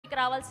వేదికకి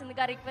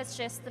రావాల్సిందిగా రిక్వెస్ట్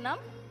చేస్తున్నాం.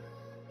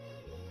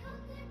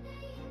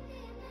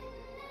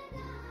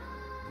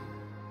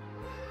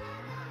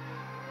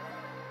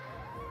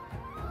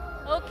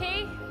 ఓకే,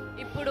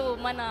 ఇప్పుడు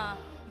మన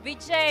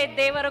విజయ్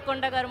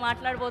దేవరకొండ గారు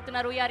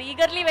మాట్లాడబోతున్నారు. వీఆర్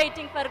ఈగర్లీ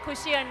వెయిటింగ్ ఫర్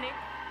ఖుషి అండి.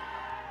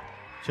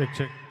 Check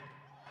check.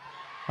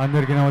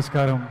 అందరికీ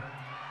నమస్కారం.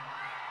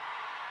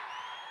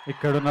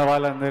 ఇక్కడున్న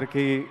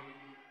వాళ్ళందరికీ,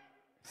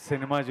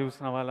 సినిమా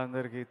చూసిన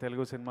వాళ్ళందరికీ,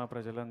 తెలుగు సినిమా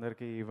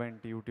ప్రజలందరికీ,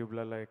 ఈవెంట్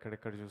యూట్యూబ్లలో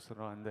ఎక్కడెక్కడ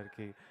చూస్తున్నారో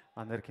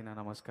అందరికీ నా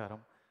నమస్కారం.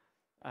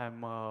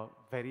 I'm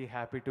very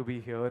happy to be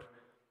here.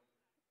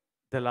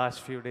 The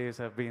last few days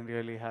have been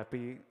really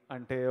happy.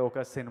 అంటే ఒక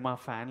సినిమా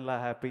ఫ్యాన్లా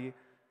హ్యాపీ.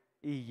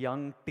 ఈ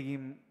యంగ్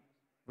టీమ్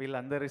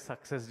వీళ్ళందరి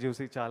సక్సెస్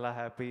చూసి చాలా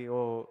హ్యాపీ.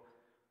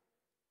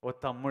 ఓ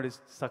తమ్ముడి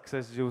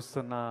సక్సెస్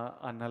చూస్తున్న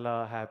అన్నలా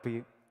హ్యాపీ.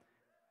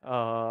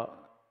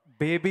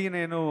 బేబీ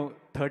నేను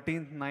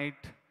 13th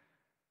నైట్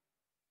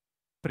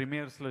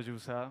ప్రీమియర్స్లో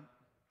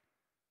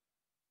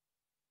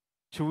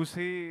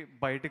చూసి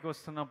బయటికి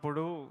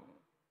వస్తున్నప్పుడు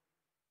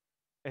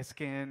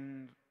ఎస్కేఎన్,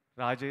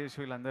 రాజేష్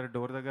వీళ్ళందరూ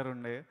డోర్ దగ్గర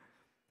ఉండే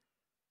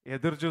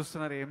ఎదురు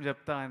చూస్తున్నారు ఏం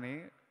చెప్తా అని.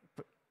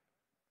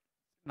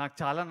 నాకు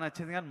చాలా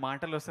నచ్చింది కానీ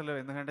మాటలు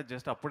వస్తలేవు, ఎందుకంటే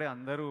జస్ట్ అప్పుడే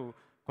అందరూ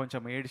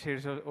కొంచెం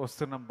ఏడ్చేసి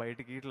వస్తున్నాం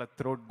బయటికి. ఇట్లా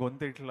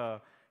గొంతు ఇట్లా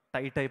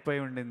టైట్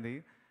అయిపోయి ఉండింది.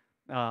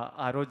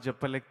 ఆ రోజు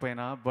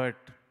చెప్పలేకపోయినా.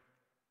 బట్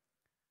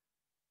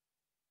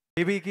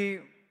బేబీకి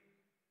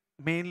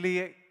mainly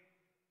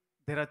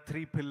there are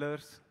 3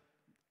 pillars.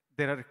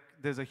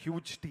 There's a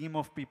huge team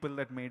of people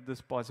that made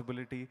this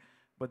possibility,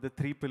 but the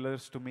 3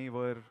 pillars to me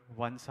were: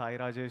 1, Sai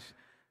Rajesh,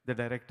 the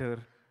director;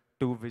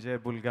 2, Vijay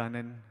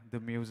Bulganen,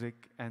 the music;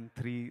 and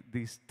 3,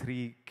 these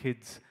 3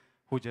 kids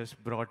who just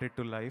brought it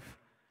to life.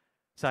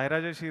 Sai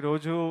Rajesh ee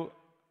roju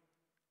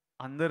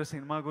andaru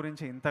cinema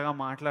gurinchi ఇంతగా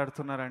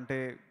మాట్లాడుతున్నారంటే,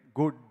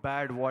 good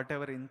bad what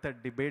ever, ఇంత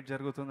debate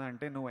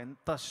జరుగుతుందంటే నువ్వు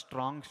ఎంత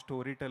strong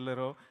story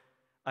టెల్లరో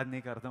అది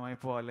నీకు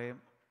అర్థమైపోవాలి.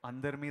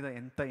 అందరి మీద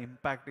ఎంత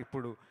ఇంపాక్ట్,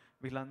 ఇప్పుడు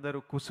వీళ్ళందరూ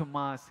కుసుమ,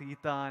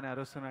 సీత అని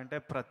అరుస్తున్నారంటే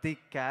ప్రతి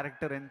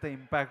క్యారెక్టర్ ఎంత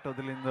ఇంపాక్ట్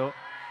వదిలిందో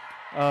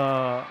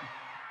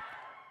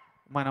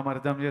మనం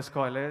అర్థం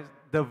చేసుకోవాలి.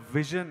 ద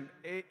విజన్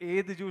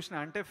ఏది చూసినా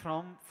అంటే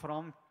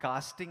from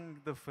casting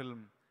the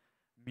film,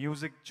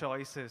 music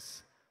choices,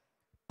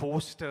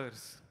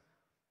 posters,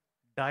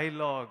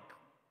 dialogue,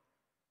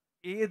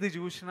 ఏది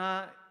చూసినా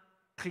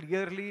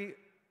క్లియర్లీ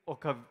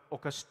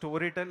ఒక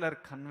స్టోరీ టెల్లర్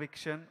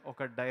కన్విక్షన్,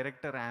 ఒక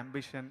డైరెక్టర్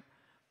అంబిషన్,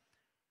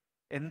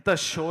 ఎంత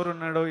షోర్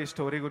ఉన్నాడో ఈ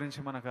స్టోరీ గురించి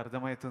మనకు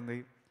అర్థమవుతుంది.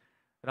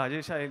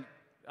 Rajesh,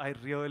 I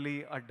really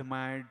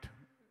admired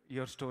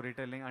your story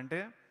telling. అంటే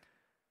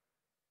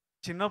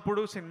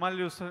చిన్నప్పుడు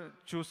సినిమాలు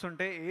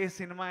చూస్తుంటే ఏ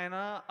సినిమా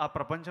అయినా ఆ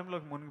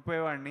ప్రపంచంలోకి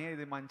మునిగిపోయేవాడిని.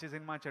 ఇది మంచి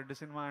సినిమా చెడ్డ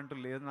సినిమా అంటూ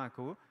లేదు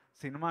నాకు.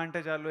 సినిమా అంటే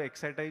చాలు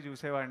ఎక్సైట్ అయ్యి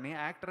చూసేవాడిని.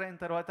 యాక్టర్ అయిన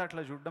తర్వాత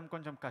అట్లా చూడడం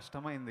కొంచెం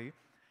కష్టమైంది,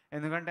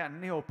 ఎందుకంటే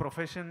అన్నీ ఓ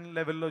ప్రొఫెషన్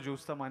లెవెల్లో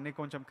చూస్తాం, అన్నీ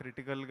కొంచెం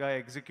క్రిటికల్గా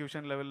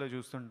ఎగ్జిక్యూషన్ లెవెల్లో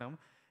చూస్తుంటాం.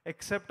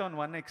 Except on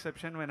one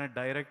exception, when a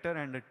director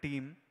and a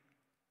team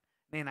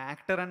నేను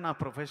యాక్టర్ అని నా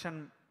ప్రొఫెషన్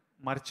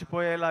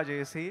మర్చిపోయేలా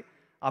చేసి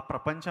ఆ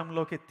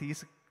ప్రపంచంలోకి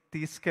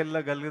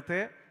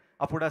తీసుకెళ్ళగలిగితే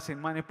అప్పుడు ఆ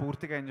సినిమాని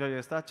పూర్తిగా ఎంజాయ్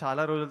చేస్తా.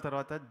 చాలా రోజుల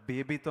తర్వాత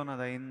బేబీతో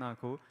నాది అయింది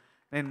నాకు.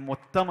 నేను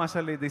మొత్తం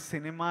అసలు ఇది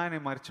సినిమా అని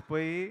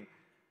మర్చిపోయి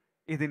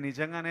ఇది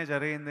నిజంగానే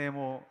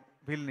జరిగిందేమో,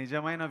 వీళ్ళు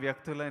నిజమైన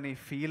వ్యక్తులని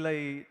ఫీల్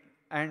అయ్యి,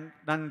 అండ్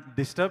నన్ను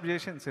డిస్టర్బ్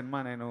చేసింది సినిమా.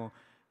 నేను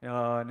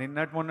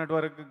మొన్నటి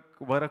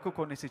వరకు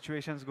కొన్ని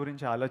సిచ్యువేషన్స్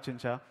గురించి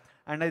ఆలోచించా.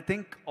 And I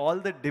think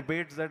all the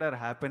debates that are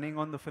happening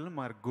on the film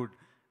or good.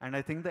 And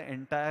I think the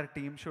entire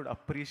team should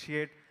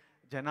appreciate.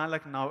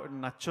 జనాలకు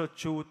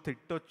నచ్చొచ్చు,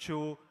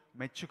 తిట్టొచ్చు,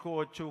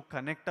 మెచ్చుకోవచ్చు,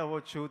 కనెక్ట్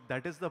అవ్వచ్చు.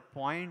 That is the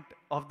point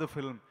of the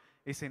film.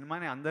 ఈ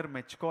సినిమాని అందరు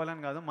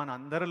మెచ్చుకోవాలని కాదు, మన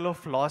అందరిలో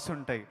floss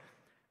ఉంటాయి.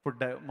 ఇప్పుడు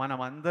మనం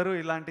అందరూ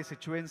ఇలాంటి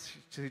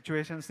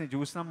సిచ్యువేషన్స్ని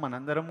చూసినాం,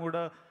 మనందరం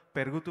కూడా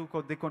పెరుగుతూ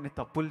కొద్దీ కొన్ని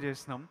తప్పులు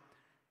చేసినాం.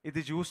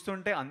 ఇది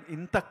చూస్తుంటే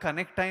ఇంత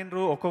కనెక్ట్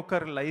అయినరు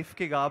ఒక్కొక్కరు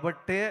లైఫ్కి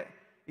కాబట్టే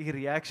ఈ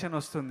రియాక్షన్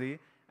వస్తుంది.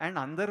 అండ్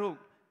అందరూ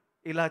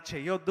ఇలా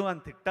చేయొద్దు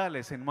అని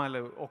తిట్టాలి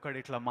సినిమాలో. ఒకడు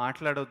ఇట్లా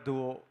మాట్లాడొద్దు,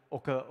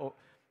 ఒక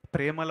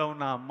ప్రేమలో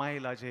ఉన్న అమ్మాయి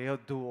ఇలా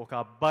చేయొద్దు, ఒక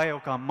అబ్బాయి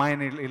ఒక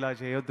అమ్మాయిని ఇలా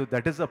చేయొద్దు.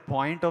 That is the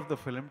point of the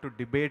film, to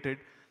debate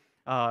it,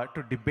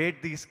 to debate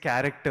these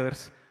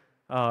characters,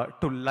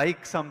 to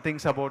like some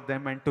things about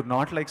them and to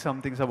not like some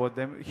things about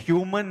them.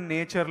 Human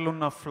నేచర్లో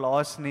ఉన్న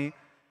ఫ్లాస్ని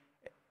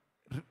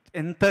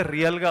ఎంత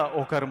రియల్గా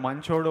ఒకరు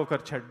మంచోడు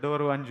ఒకరు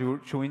చెడ్డోరు అని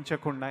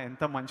చూపించకుండా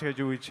ఎంత మంచిగా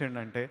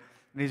చూపించిండంటే,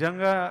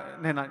 నిజంగా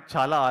నేను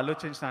చాలా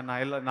ఆలోచించిన,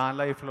 నా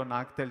లైఫ్లో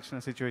నాకు తెలిసిన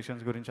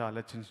సిచ్యువేషన్స్ గురించి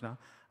ఆలోచించిన.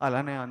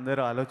 అలానే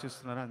అందరూ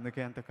ఆలోచిస్తున్నారు,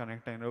 అందుకే అంత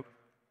కనెక్ట్ అయినారు.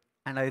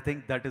 And I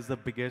think that is the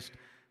biggest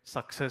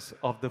success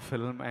of the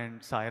film and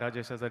Sai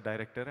Rajesh as a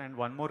director. And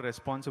one more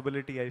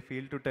responsibility I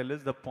feel to tell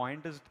is, the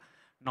point is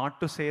not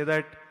to say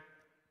that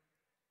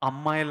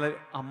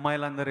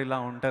అమ్మాయిలందరూ ఇలా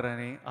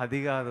ఉంటారని, అది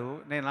కాదు.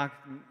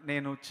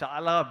 నేను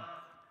చాలా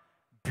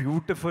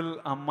beautiful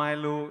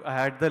అమ్మాయిలు, I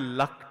had the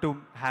luck to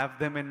have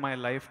them in my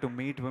life, to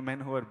meet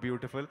women who are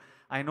beautiful.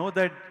 I know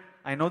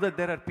that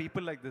there are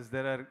people like this.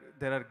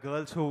 There are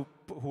girls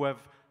who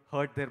have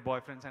hurt their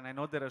boyfriends, and I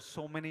know there are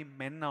so many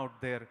men out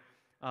there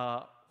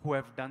who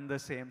have done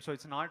the same. So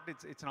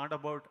it's not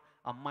about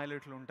అమ్మాయిలు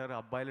ఇట్లా ఉంటారు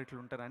అబ్బాయిలు ఇట్లా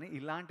ఉంటారు అని.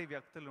 ఇలాంటి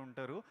వ్యక్తులు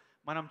ఉంటారు,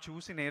 మనం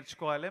చూసి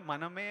నేర్చుకోవాలి.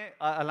 మనమే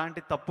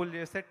అలాంటి తప్పులు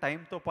చేస్తే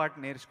టైంతో పాటు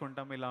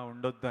నేర్చుకుంటాం ఇలా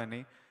ఉండొద్దు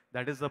అని.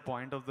 That is the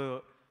point of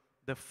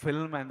the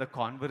film and the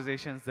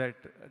conversations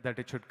that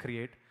it should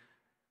create.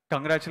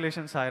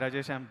 Congratulations Sai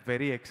Rajesh, I'm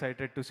very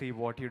excited to see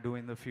what you do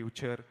in the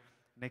future.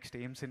 Next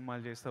ఏం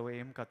సినిమాలు చేస్తావు,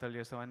 ఏం కథలు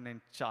చేస్తావు అని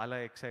నేను చాలా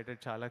ఎక్సైటెడ్,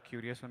 చాలా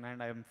క్యూరియస్ ఉన్నా.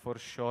 And I'm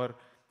for sure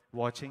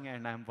watching,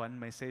 and I'm one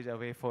message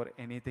away for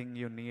anything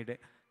you need,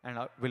 and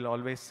I will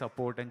always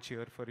support and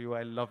cheer for you.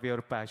 I love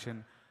your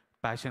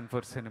passion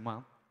for cinema.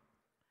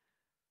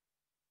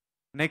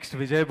 Next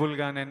Vijay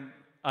బుల్గానన్.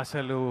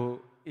 అసలు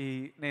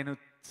నేను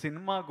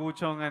cinema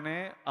కూర్చోగానే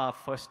ఆ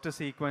first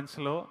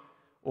సీక్వెన్స్లో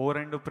ఓ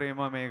రెండు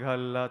ప్రేమ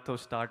మేఘాలతో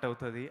start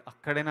అవుతుంది.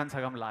 అక్కడే నన్ను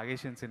సగం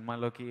లాగేసింది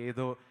సినిమాలోకి,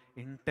 ఏదో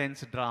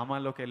ఇంటెన్స్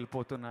డ్రామాలోకి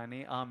వెళ్ళిపోతున్నా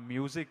అని. ఆ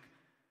మ్యూజిక్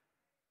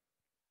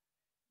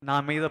నా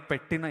మీద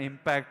పెట్టిన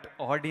ఇంపాక్ట్,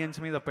 ఆడియన్స్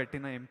మీద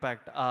పెట్టిన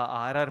ఇంపాక్ట్, ఆ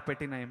ఆర్ఆర్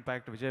పెట్టిన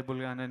impact. Vijay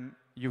బుల్గానన్,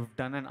 you've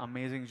done an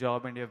amazing job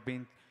and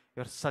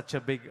you're such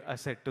a big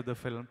asset to the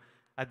film.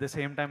 At the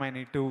same time, I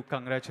need to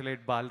congratulate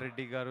Bal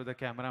Reddy garu, the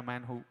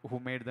cameraman who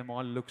made them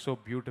all look so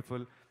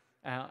beautiful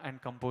and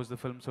composed the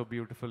film so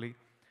beautifully.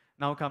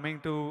 Now coming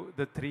to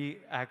the three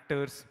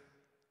actors,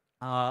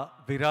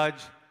 Viraj,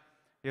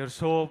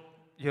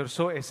 you're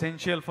so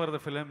essential for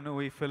the film. Nu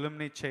ee film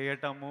ni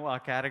cheyatamu, aa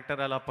character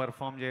ala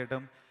perform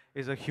cheyatam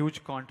is a huge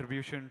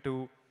contribution to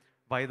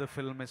why the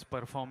film is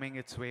performing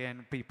its way and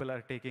people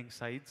are taking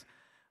sides.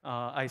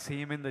 I see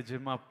him in the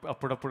gym,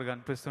 appudu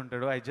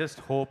kanipistuntadu. I just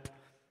hope,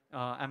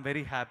 I'm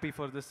very happy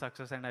for this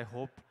success, and I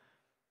hope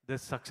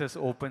this success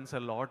opens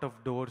a lot of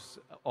doors,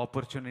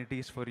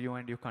 opportunities for you,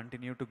 and you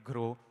continue to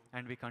grow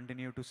and we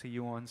continue to see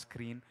you on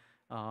screen.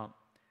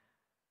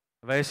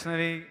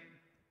 Vaishnavi,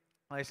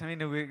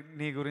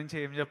 నీ గురించి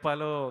ఏం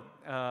చెప్పాలో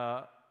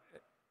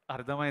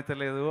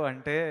అర్థమవుతలేదు.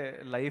 అంటే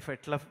life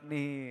ఎట్లా,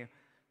 నీ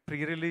pre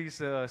release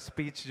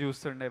speech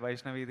చూస్తుండే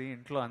వైష్ణవిది,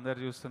 ఇంట్లో అందరు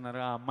చూస్తున్నారు.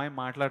 ఆ అమ్మాయి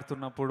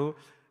మాట్లాడుతున్నప్పుడు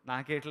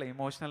నాకే ఇట్లా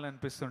ఎమోషనల్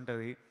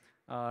అనిపిస్తుంటుంది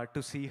టు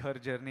సీ హర్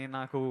జర్నీ.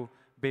 నాకు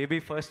బేబీ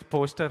ఫస్ట్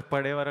పోస్టర్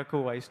పడే వరకు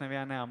వైష్ణవి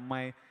అనే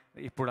అమ్మాయి,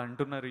 ఇప్పుడు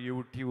అంటున్నారు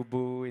యూట్యూబ్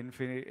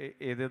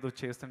ఏదేదో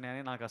చేస్తుండే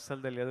అని, నాకు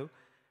అస్సలు తెలియదు.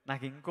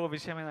 నాకు ఇంకో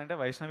విషయం ఏంటంటే,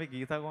 వైష్ణవి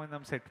గీతా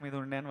గోవిందం సెట్ మీద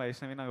ఉండే అని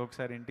వైష్ణవి నాకు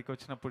ఒకసారి ఇంటికి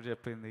వచ్చినప్పుడు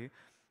చెప్పింది.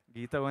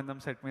 గీతా గోవిందం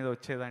సెట్ మీద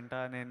వచ్చేదంట,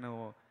 నేను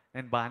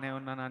బాగానే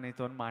ఉన్నానా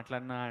నీతో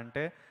మాట్లాడినా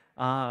అంటే,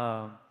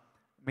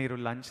 మీరు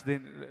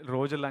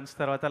రోజు లంచ్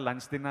తర్వాత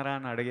లంచ్ తిన్నారా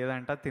అని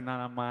అడిగేదంట,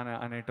 తిన్నానమ్మా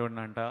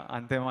అనేటోడంట.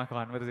 అంతే మా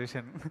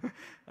conversation.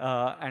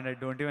 And I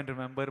don't even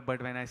remember,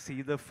 but when I see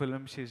the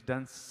film she's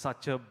done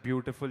such a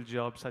beautiful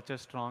job, such a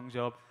strong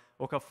job.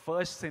 ఒక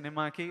ఫస్ట్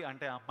సినిమాకి,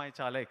 అంటే అమ్మాయి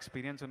చాలా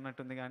ఎక్స్పీరియన్స్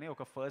ఉన్నట్టుంది, కానీ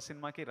ఒక ఫస్ట్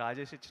సినిమాకి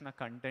రాజేష్ ఇచ్చిన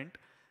కంటెంట్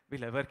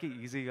వీళ్ళెవరికి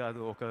ఈజీ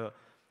కాదు. ఒక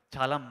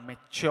చాలా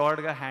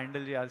మెచ్యూర్డ్గా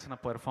హ్యాండిల్ చేయాల్సిన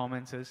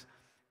పర్ఫార్మెన్సెస్,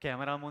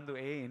 కెమెరా ముందు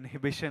ఏ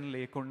ఇన్హిబిషన్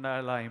లేకుండా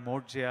అలా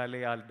ఎమోట్ చేయాలి,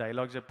 ఆ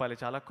డైలాగ్ చెప్పాలి.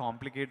 చాలా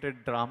కాంప్లికేటెడ్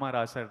డ్రామా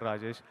రాశాడు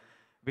రాజేష్.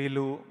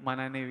 వీళ్ళు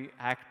మనని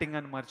యాక్టింగ్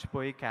అని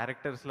మర్చిపోయి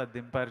క్యారెక్టర్స్లా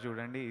దింపారు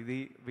చూడండి, ఇది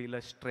వీళ్ళ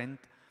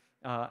strength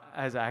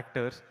as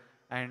actors.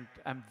 And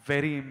I'm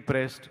very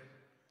impressed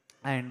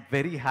and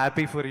very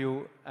happy for you,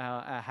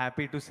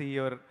 happy to see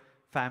your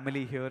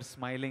family here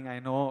smiling. I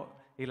know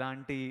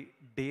ilanti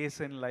days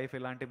in life,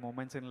 ilanti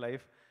moments in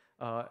life,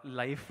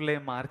 life le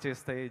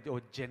marchestayi, o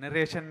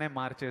generation ne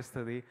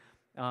marchestadi,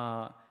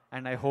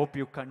 and I hope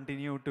you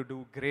continue to do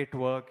great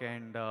work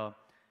and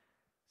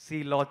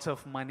see lots of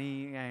money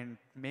and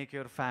make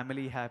your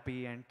family happy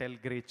and tell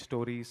great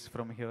stories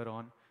from here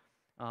on.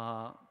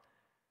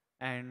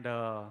 And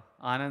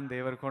Anand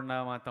Deverakonda,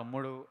 ma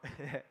tammudu,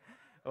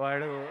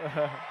 వాడు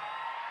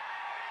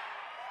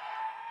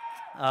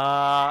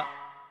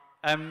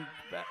I'm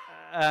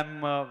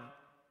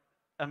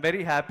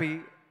very happy,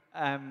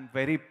 I'm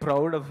very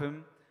proud of him.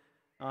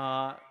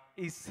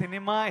 ఈ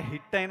cinema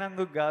hit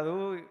అయినందుకు కాదు,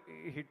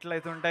 హిట్లు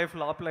అవుతుంటాయి,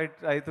 ఫ్లాప్లు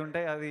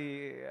అవుతుంటాయి,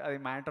 అది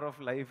matter of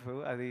life,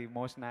 అది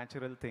most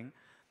natural thing.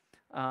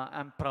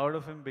 I'm proud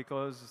of him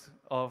because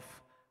of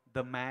the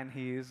man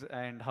he is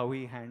and how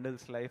he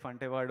handles life.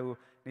 అంటే వాడు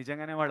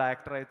నిజంగానే వాడు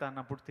యాక్టర్ అవుతా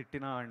అన్నప్పుడు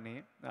తిట్టిన వాడిని,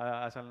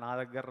 అసలు నా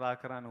దగ్గర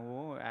రాకరా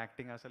నువ్వు,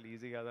 యాక్టింగ్ అసలు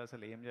ఈజీ కాదు,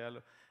 అసలు ఏం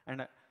చేయాలో,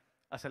 అండ్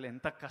అసలు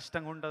ఎంత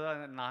కష్టంగా ఉంటుందో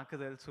నాకు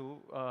తెలుసు.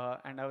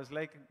 అండ్ ఐ వాజ్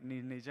లైక్,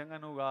 నిజంగా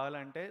నువ్వు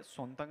కావాలంటే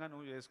సొంతంగా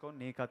నువ్వు చేసుకో,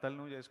 నీ కథలు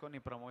నువ్వు చేసుకో, నీ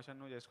ప్రమోషన్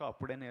నువ్వు చేసుకో,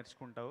 అప్పుడే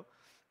నేర్చుకుంటావు,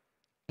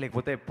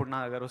 లేకపోతే ఎప్పుడు నా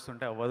దగ్గర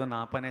వస్తుంటే అవ్వదు,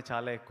 నా పనే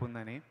చాలా ఎక్కువ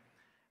ఉందని.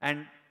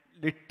 అండ్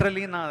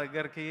లిటరలీ నా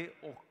దగ్గరికి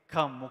ఒక్క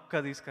ముక్క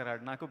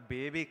తీసుకురాడు. నాకు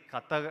బేబీ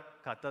కథ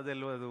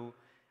తెలియదు,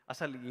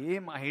 అసలు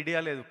ఏం ఐడియా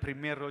లేదు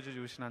ప్రీమియర్ రోజు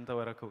చూసినంత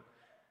వరకు.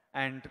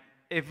 And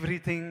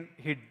everything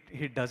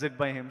he does it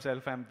by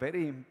himself. I'm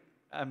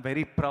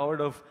very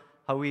proud of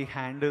how he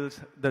handles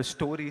the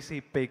stories he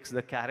picks,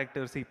 the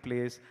characters he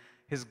plays,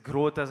 his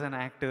growth as an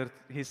actor.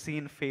 He's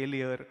seen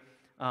failure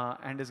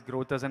and his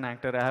growth as an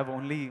actor.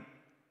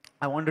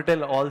 I want to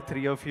tell all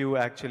three of you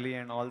actually,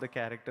 and all the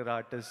character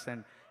artists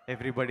and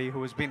everybody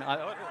who's been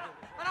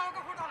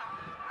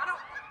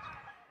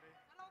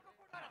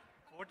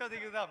photo photo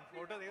దిగుదాం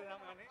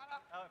కానీ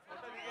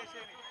photo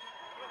దిగేసేది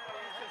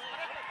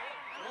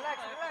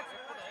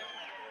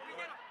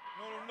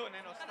నువ్వు ఉండు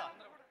నేను వస్తా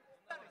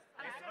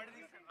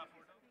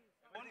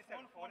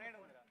phone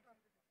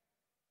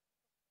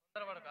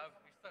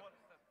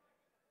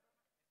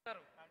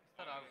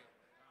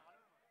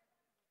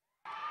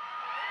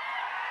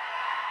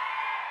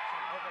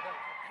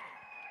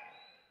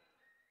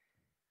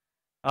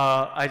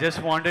I just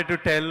wanted to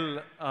tell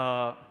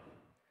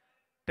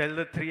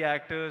the three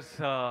actors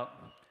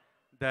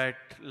that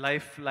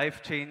life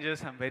changes.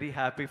 I'm very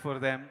happy for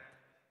them.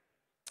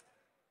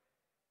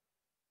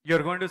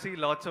 You're going to see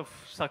lots of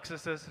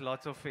successes,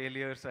 lots of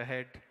failures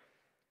ahead.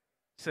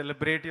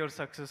 Celebrate your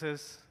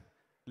successes,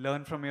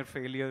 learn from your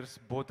failures.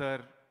 Both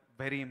are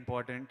very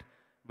important.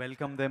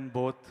 Welcome them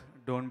both.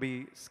 Don't be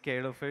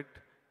scared of it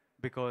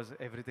because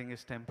everything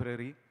is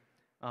temporary.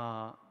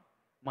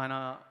 Mana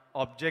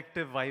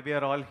objective why we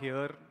are all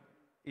here,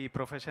 ఈ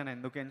profession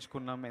ఎందుకు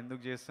ఎంచుకున్నాం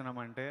ఎందుకు చేస్తున్నాం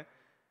అంటే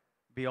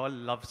we all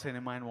love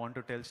cinema and want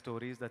to tell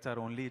stories. That's our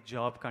only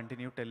job.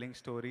 Continue telling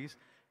stories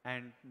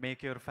and make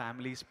your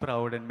families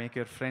proud and make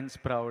your friends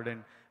proud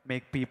and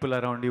make people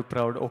around you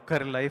proud.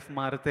 ఒక్కరి life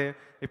మారితే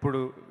ఇప్పుడు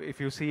if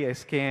you see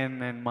SKN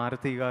and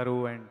Maruti గారు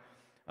and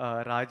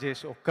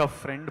Rajesh ఒక్క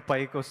friend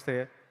పైకి వస్తే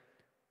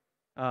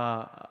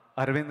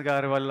అరవింద్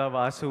గారి వల్ల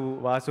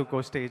వాసుకో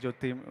stage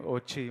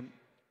వచ్చి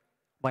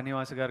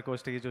బనివాస్ గారికి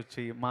స్టేజ్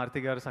వచ్చి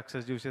మారుతి గారు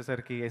సక్సెస్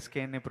చూసేసరికి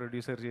ఎస్కేఎన్ని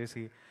ప్రొడ్యూసర్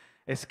చేసి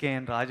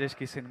ఎస్కేఎన్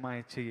రాజేష్కి సినిమా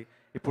ఇచ్చి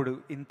ఇప్పుడు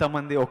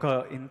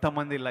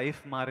ఇంతమంది లైఫ్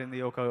మారింది.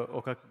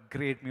 ఒక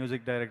గ్రేట్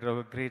మ్యూజిక్ డైరెక్టర్,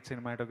 ఒక great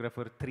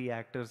cinematographer, 3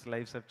 actors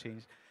lifes have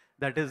change.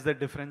 That is the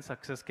difference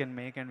success can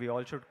make and we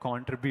all should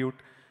contribute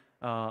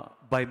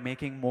by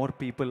making more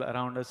people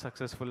around us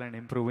successful and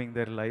improving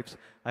their lives.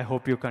 I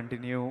hope you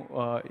continue,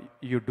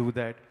 you do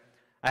that.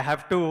 I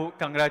have to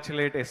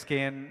congratulate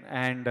SKN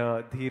and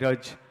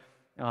Dheeraj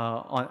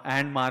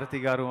and Maruti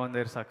garu on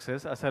their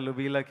success. అసలు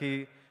వీళ్ళకి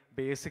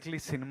basically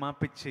cinema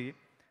పిచ్చి.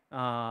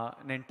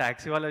 నేను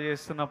taxi వాళ్ళ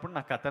చేస్తున్నప్పుడు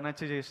నాకు కథ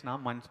నచ్చి చేసిన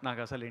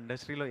నాకు అసలు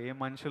ఇండస్ట్రీలో ఏ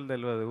మనుషులు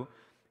తెలియదు.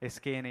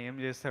 ఎస్కేఎన్ ఏం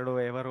చేస్తాడో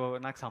ఎవరో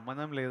నాకు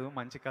సంబంధం లేదు.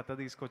 మంచి కథ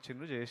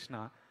తీసుకొచ్చిండ్రు చేసిన.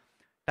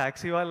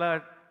 ట్యాక్సీ వాళ్ళ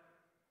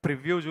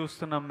ప్రివ్యూ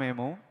చూస్తున్నాం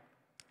మేము.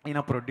 ఈయన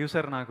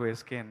ప్రొడ్యూసర్ నాకు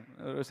ఎస్కేఎన్.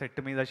 సెట్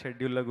మీద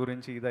షెడ్యూళ్ళ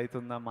గురించి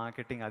ఇదవుతుందా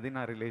మార్కెటింగ్ అది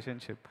నా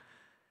రిలేషన్షిప్.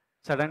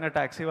 సడన్గా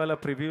ట్యాక్సీ వాళ్ళ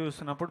ప్రివ్యూ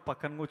చూస్తున్నప్పుడు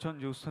పక్కన కూర్చొని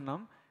చూస్తున్నాం.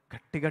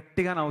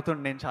 గట్టిగా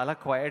నవ్వుతుండే. నేను చాలా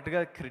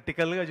క్వైట్గా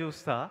క్రిటికల్గా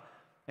చూస్తా,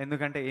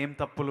 ఎందుకంటే ఏం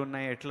తప్పులు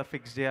ఉన్నాయి, ఎట్లా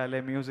ఫిక్స్ చేయాలి,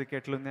 మ్యూజిక్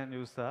ఎట్లుంది అని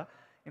చూస్తా.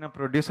 ఈయన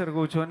ప్రొడ్యూసర్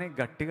కూర్చొని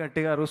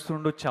గట్టిగా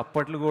అరుస్తుండు,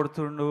 చప్పట్లు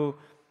కొడుతుండు,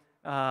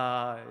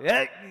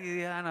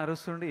 అని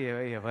అరుస్తుండు.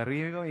 ఎవరు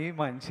ఈ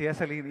మంచి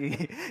అసలు ఇది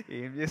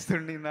ఏం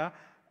చేస్తుండినా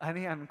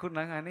అని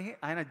అనుకున్నా. కానీ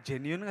ఆయన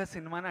జెన్యున్గా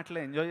సినిమాని అట్లా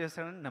ఎంజాయ్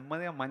చేస్తాడని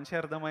నెమ్మదిగా మంచి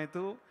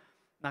అర్థమవుతూ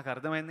నాకు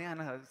అర్థమైంది.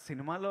 ఆయన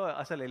సినిమాలో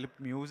అసలు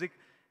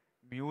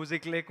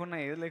మ్యూజిక్ లేకుండా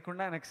ఏది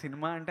లేకుండా ఆయనకు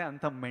సినిమా అంటే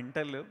అంత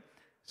mental.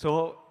 So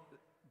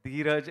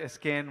Dheeraj,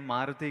 SKN,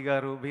 Maruti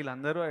గారు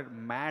వీళ్ళందరూ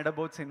mad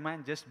about cinema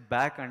and just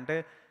back. అంటే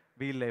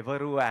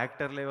వీళ్ళెవరు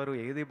యాక్టర్లు ఎవరు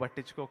ఏది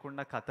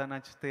పట్టించుకోకుండా కథ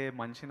నచ్చితే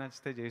మంచి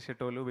నచ్చితే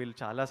చేసేటోళ్ళు. వీళ్ళు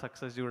చాలా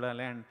సక్సెస్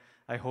చూడాలి and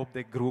I hope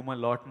they groom a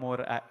lot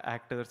more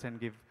actors and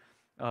give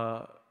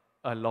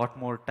a lot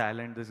more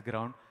talent this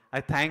ground. I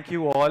thank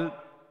you all.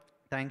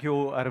 Thank you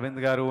Arvind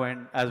garu,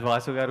 and as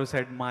Vasu garu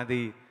said,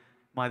 మాది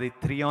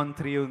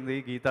 3-on-3 ఉంది.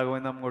 గీతా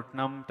గోవిందం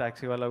కొట్టినాం,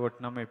 taxi వాళ్ళ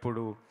కొట్టినాం.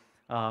 ఇప్పుడు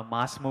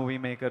mass movie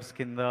makers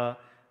కింద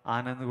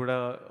ఆనంద్ కూడా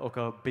ఒక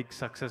big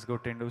success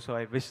కొట్టిండు. So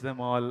I wish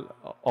them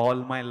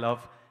all my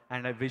love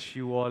and I wish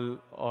you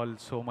all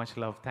so much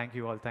love. Thank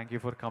you all. Thank you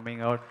for coming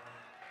out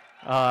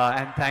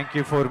and thank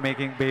you for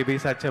making Baby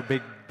such a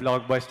big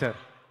blockbuster.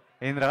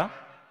 Indra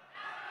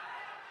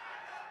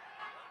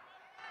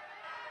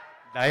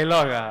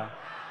dialogue.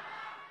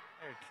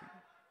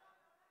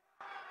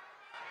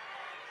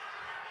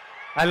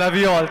 I love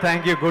you all.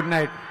 Thank you. Good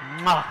night.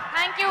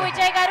 Thank you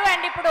Vijay garu.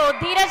 And ఇప్పుడు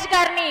ధీరజ్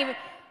గారిని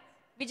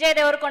విజయ్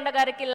దేవరకొండ గారికి